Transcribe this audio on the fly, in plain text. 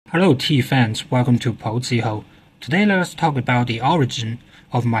Hello tea fans, welcome to Xiǎo. Today let us talk about the origin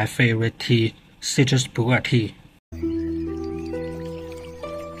of my favorite tea, citrus pu'er tea.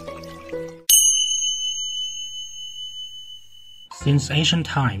 Since ancient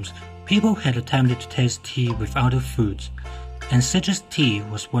times, people had attempted to taste tea with other foods, and citrus tea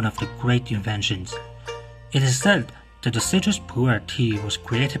was one of the great inventions. It is said that the citrus pu'er tea was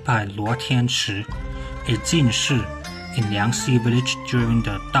created by Luo Tianchi, a Jin Shi, in Liangxi village during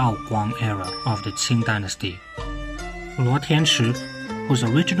the Daoguang era of the Qing dynasty. Luo Tianchi, whose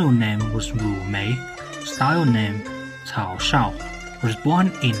original name was Ru Mei, style name Cao Shao, was born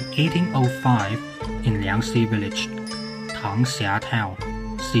in 1805 in Liangxi village, Tangxia town,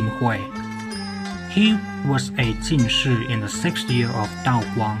 Xinhui. He was a Jin Shi in the 6th year of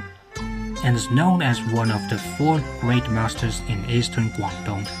Daoguang, and is known as one of the 4 great masters in eastern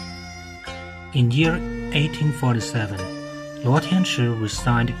Guangdong. In year 1847, Luo Tianchi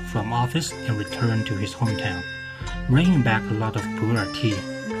resigned from office and returned to his hometown, bringing back a lot of pu'er tea.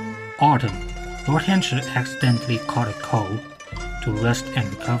 Autumn, Luo Tianchi accidentally caught a cold. To rest and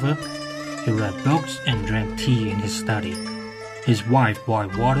recover, he read books and drank tea in his study. His wife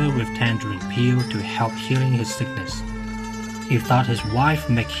boiled water with tangerine peel to help healing his sickness. He thought his wife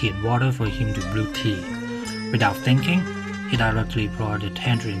make heat water for him to brew tea. Without thinking, he directly poured the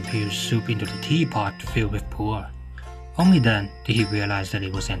tangerine peel soup into the teapot filled with pu'er. Only then did he realize that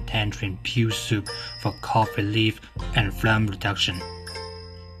it was a tangerine peel soup for cough relief and phlegm reduction.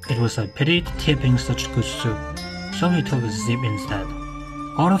 It was a pity tipping such good soup, so he took a sip instead.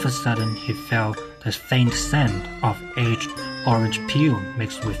 All of a sudden he felt the faint scent of aged orange peel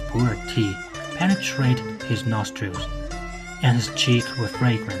mixed with pu'er tea penetrate his nostrils, and his cheeks were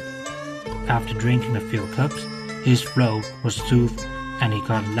fragrant. After drinking a few cups, his throat was soothed and he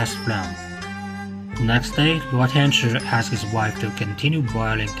got less phlegm. The next day, Luo Tianchi asked his wife to continue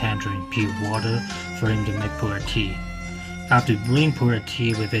boiling tangerine peel water for him to make pu'er tea. After brewing pu'er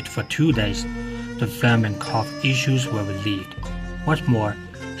tea with it for 2 days, the phlegm and cough issues were relieved. What's more,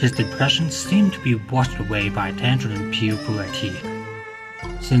 his depression seemed to be washed away by tangerine peel pu'er tea.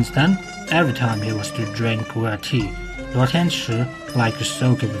 Since then, every time he was to drink pu'er tea, Luo Tianchi liked to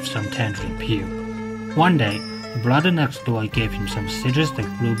soak it with some tangerine peel. One day, the brother next door gave him some citrus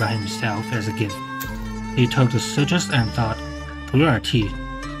that grew by himself as a gift. He took the citrus and thought, pu'er tea,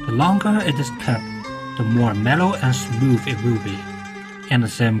 the longer it is kept, the more mellow and smooth it will be. And the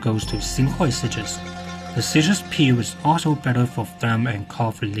same goes to Xinhui citrus. The citrus peel is also better for phlegm and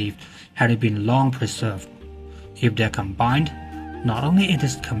cough relief had it been long preserved. If they're combined, not only it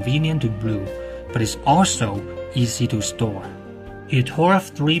is convenient to brew, but it's also easy to store. He tore off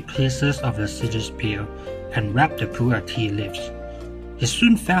 3 pieces of the citrus peel and wrapped the pu'er tea leaves. He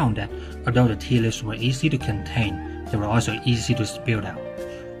soon found that although the tea leaves were easy to contain, they were also easy to spill out.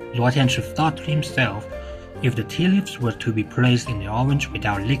 Luo Tianchi thought to himself, if the tea leaves were to be placed in the orange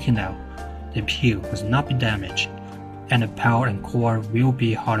without leaking out, the peel must not be damaged, and the pulp and core will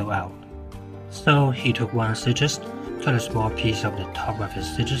be hollowed out. So he took 1 citrus, cut a small piece of the top of the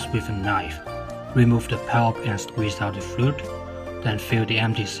citrus with a knife, removed the pulp and squeezed out the fruit, then filled the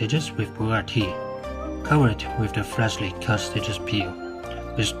empty citrus with pu'er tea, covered it with the freshly cut citrus peel,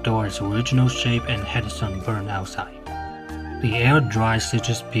 restored its original shape and had the sun burn outside. The air-dried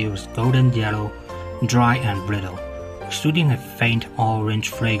citrus peel is golden yellow, dry and brittle, exuding a faint orange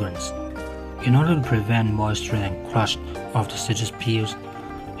fragrance. In order to prevent moisture and crush of the citrus peels,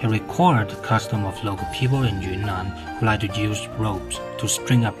 he recorded the custom of local people in Yunnan who like to use ropes to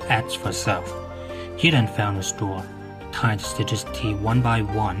string up eggs for sale. He then found a store, tied the citrus tea one by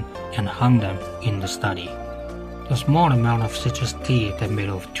one, and hung them in the study. The small amount of citrus tea that made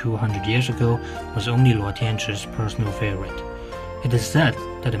of 200 years ago was only Luo Tianchi's personal favorite. It is said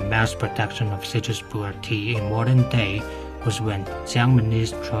that the mass production of citrus pu'er tea in modern day was when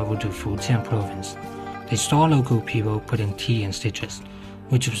Jiangmenese traveled to Fujian province. They saw local people putting tea in citrus,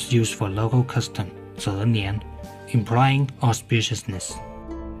 which was used for local custom, 择年, implying auspiciousness.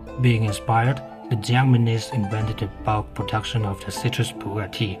 Being inspired, the Jiangmenese invented the bulk production of the citrus pu'er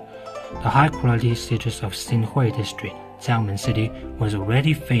tea. The high-quality citrus of Xinhui district, Jiangmen city, was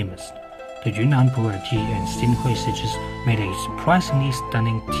already famous. The Yunnan pu'er tea and Xinhui citrus made a surprisingly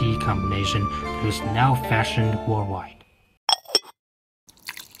stunning tea combination that is now fashioned worldwide.